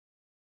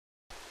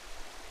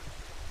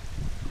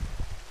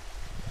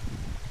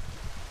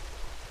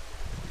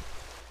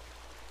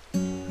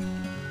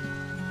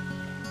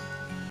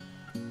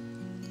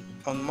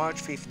On March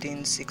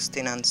 15,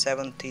 16 and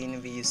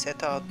 17 we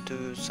set out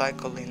to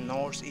cycle in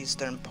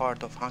northeastern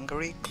part of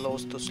Hungary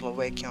close to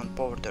Slovakian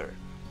border.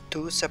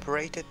 Two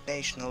separated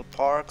national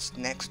parks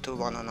next to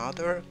one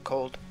another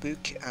called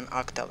Bukk and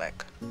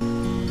Aggtelek.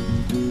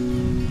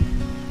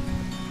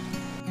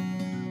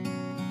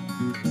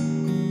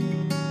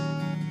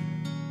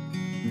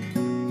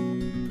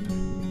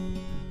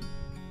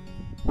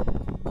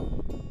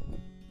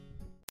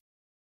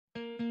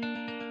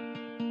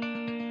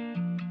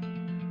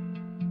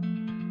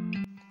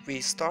 We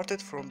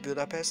started from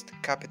Budapest,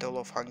 capital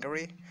of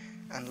Hungary,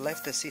 and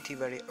left the city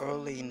very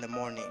early in the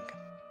morning.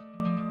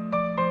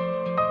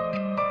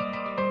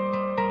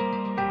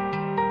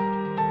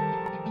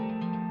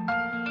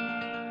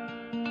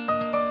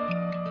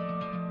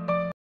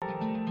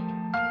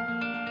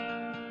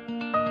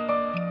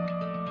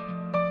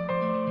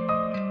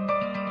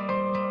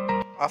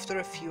 After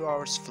a few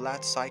hours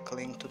flat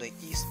cycling to the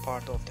east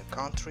part of the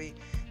country,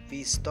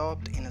 we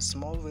stopped in a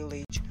small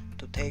village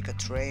to take a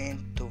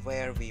train to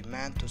where we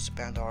meant to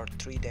spend our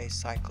 3-day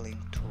cycling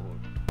tour.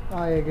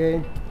 Hi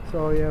again.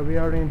 So yeah, we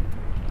are in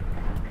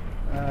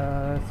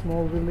a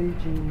small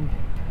village in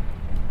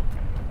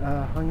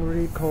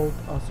Hungary called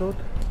Asot,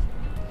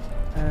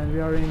 and we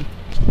are in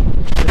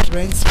the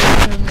train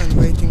station and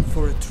waiting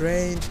for a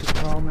train to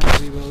come,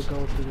 and we will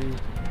go to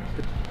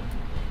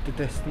the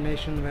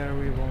destination where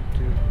we want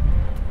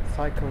to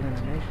cycle in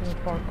a national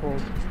park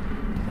called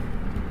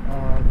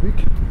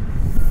Bukk.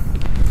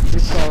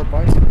 With our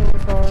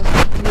bicycles are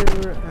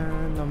here,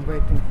 and I'm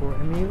waiting for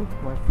Emil,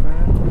 my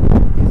friend.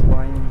 He's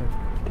buying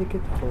the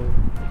ticket for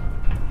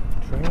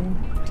train.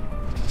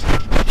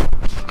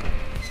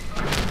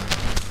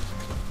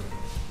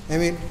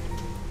 Emil?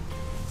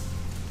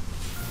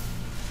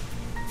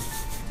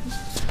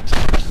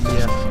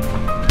 Yes.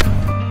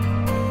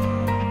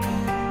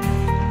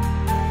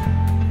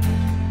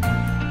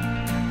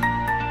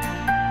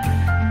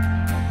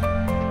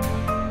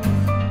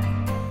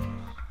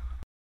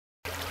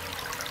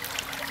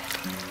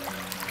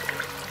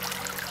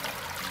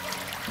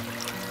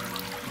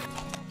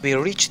 We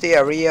reached the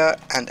area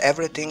and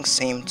everything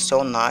seemed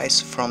so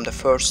nice from the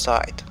first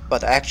sight,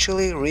 but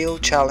actually real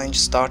challenge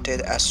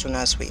started as soon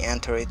as we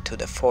entered to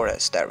the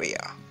forest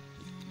area.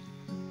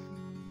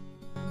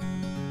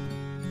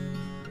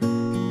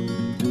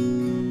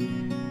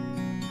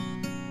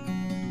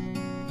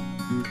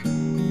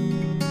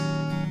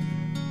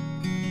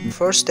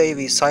 First day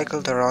we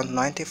cycled around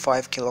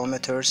 95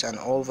 kilometers and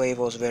all way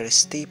was very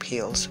steep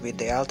hills with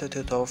the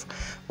altitude of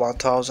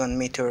 1000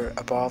 meters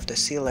above the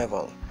sea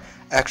level.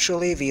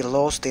 Actually, we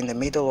lost in the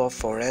middle of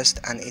forest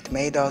and it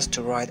made us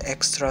to ride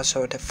extra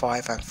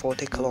 35 and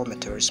 40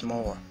 kilometers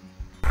more.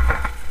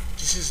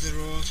 This is the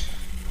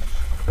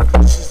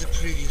road. This is the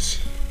previous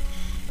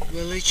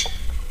village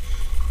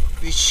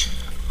which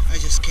I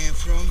just came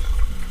from.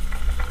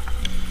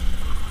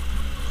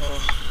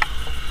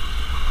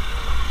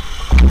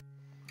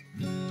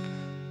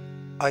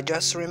 I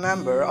just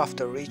remember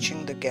after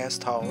reaching the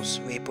guest house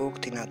we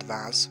booked in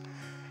advance,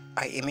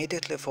 I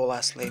immediately fall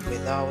asleep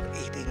without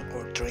eating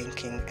or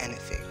drinking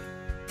anything.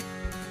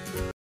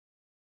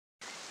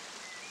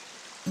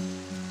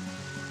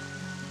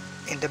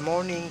 In the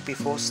morning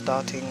before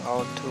starting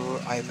our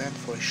tour, I went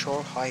for a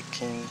short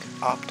hiking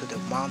up to the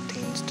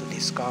mountains to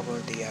discover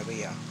the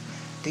area.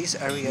 This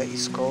area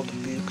is called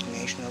Bukk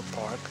National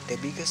Park, the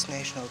biggest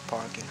national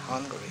park in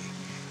Hungary,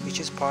 which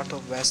is part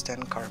of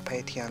Western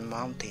Carpathian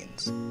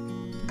Mountains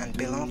and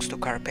belongs to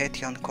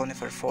Carpathian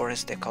Conifer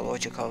Forest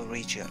ecological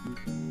region.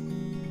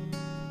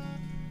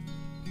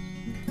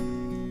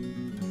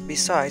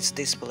 Besides,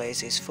 this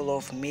place is full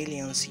of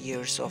millions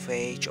years of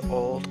age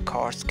old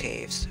karst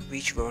caves,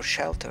 which were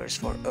shelters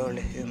for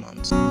early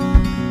humans.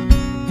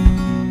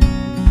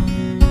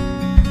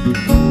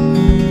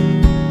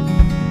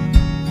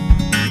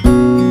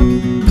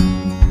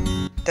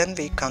 Then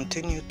we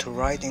continued to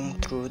riding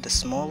through the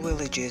small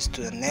villages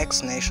to the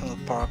next national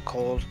park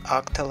called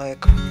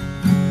Aggtelek.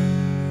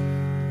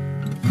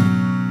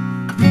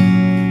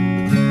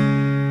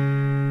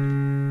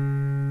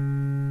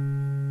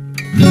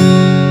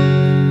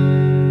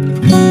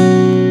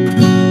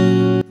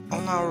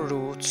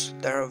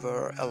 There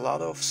were a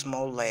lot of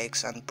small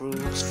lakes and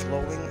brooks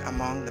flowing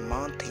among the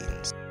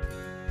mountains,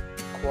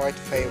 quite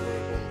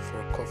favorable for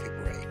a coffee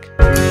break.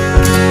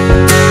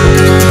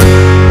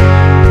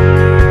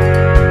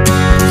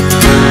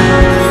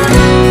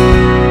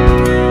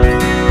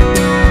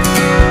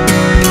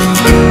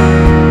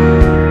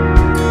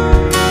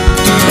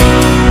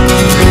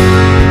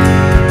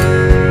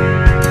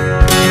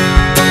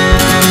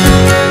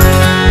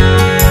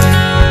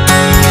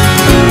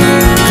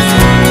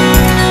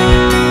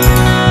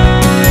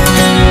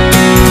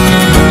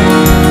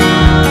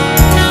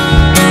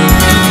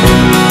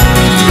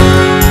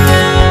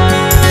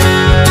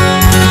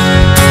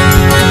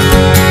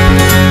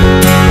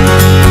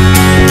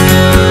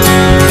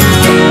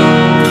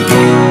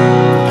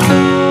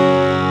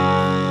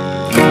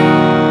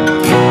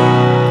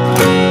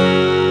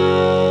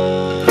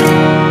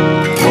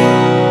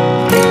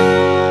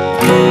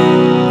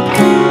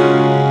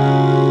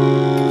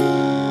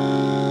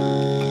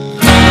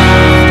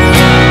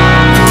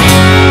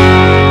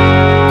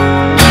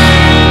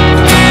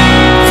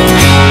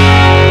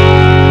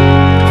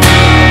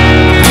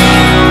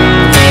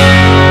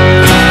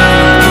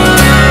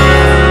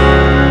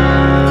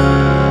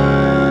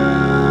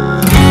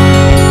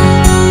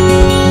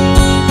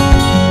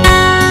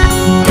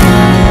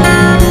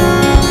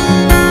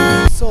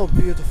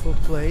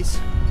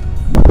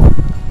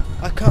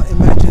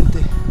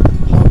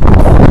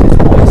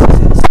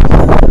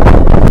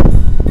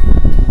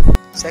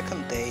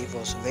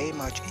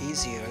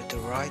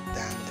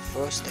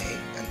 first day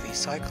and we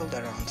cycled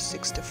around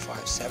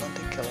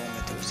 65-70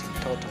 kilometers in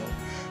total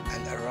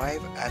and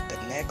arrived at the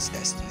next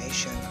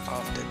destination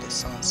after the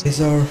sunset. This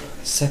is our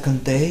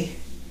second day.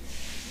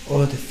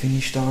 Already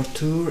finished our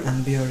tour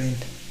and we are in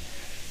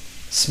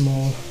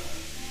small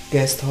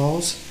guest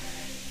house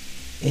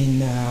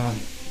in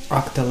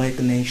Aggtelek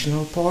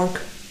National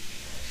Park,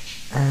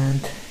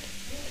 and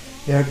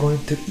we are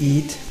going to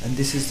eat, and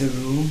this is the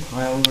room.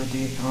 I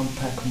already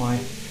unpacked my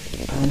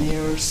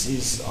panniers,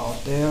 is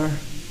out there,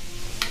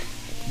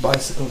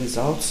 bicycle is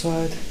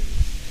outside.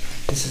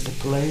 This is the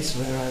place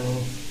where I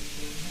will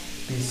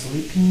be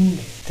sleeping.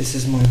 This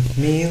is my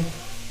meal,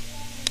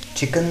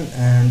 chicken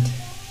and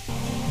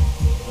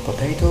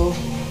potato.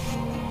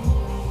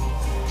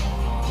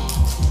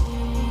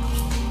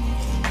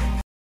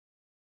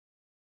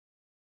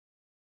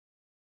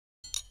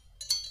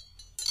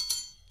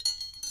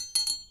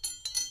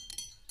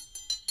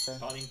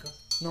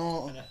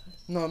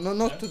 No,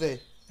 not today.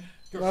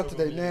 Not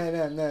today. No.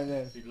 No.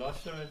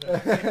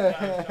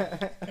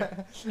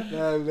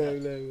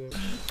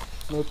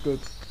 Not good.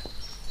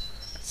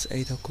 It's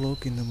 8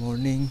 o'clock in the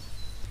morning.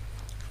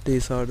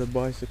 These are the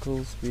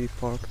bicycles we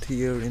parked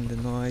here in the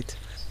night.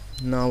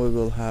 Now we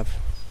will have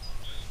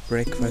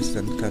breakfast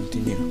and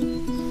continue.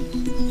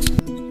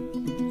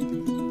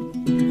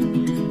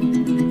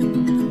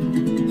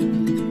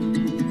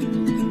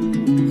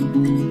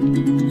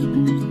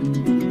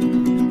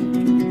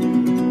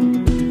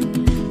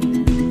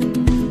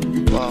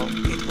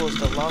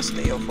 Last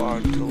day of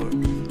our tour.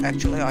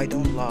 Actually, I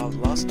don't love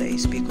last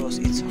days because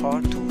it's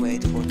hard to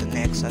wait for the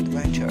next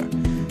adventure.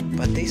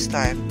 But this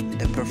time,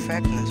 the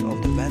perfectness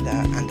of the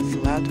weather and the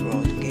flat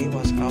road gave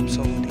us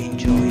absolute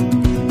enjoy.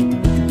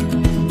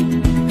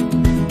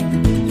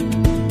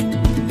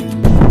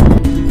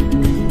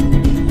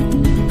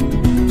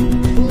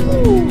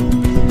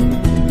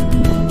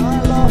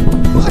 I love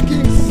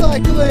fucking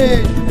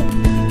cycling!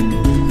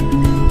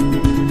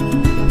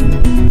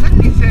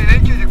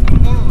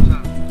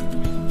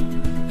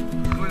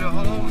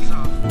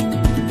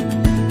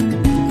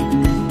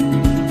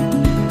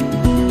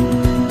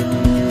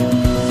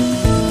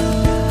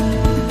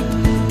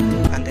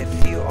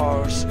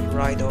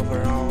 Ride of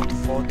around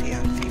 40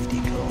 and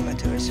 50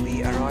 kilometers,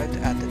 we arrived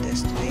at the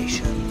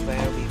destination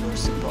where we were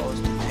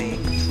supposed to take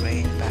a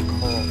train back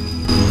home.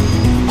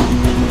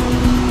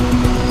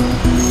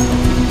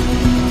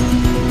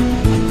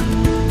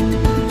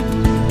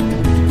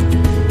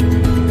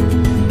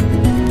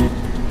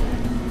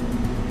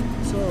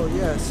 So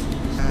yes,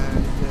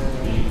 and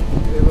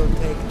we will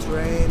take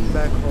train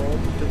back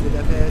home to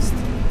Budapest.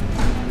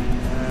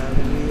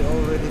 We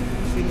already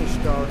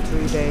finished our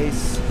 3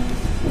 days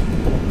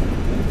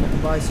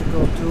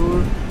bicycle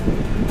tour.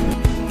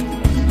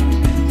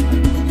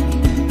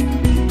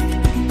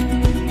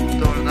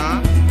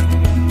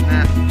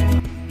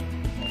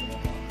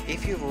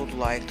 If you would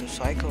like to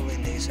cycle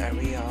in this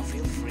area,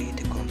 feel free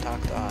to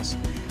contact us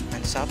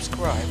and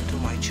subscribe to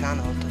my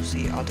channel to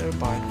see other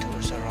bike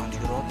tours around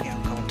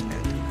European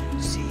continent.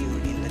 See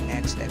you in the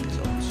next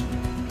episodes.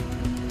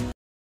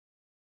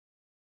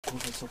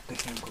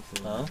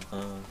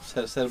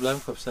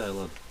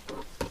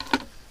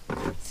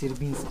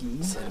 Serbinski.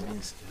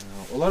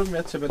 Olar mı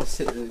yatsa böyle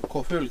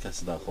kofe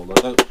ülkesi daha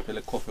olar da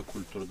böyle kofe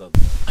kültürü da.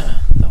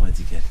 Давай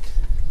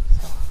дигерик.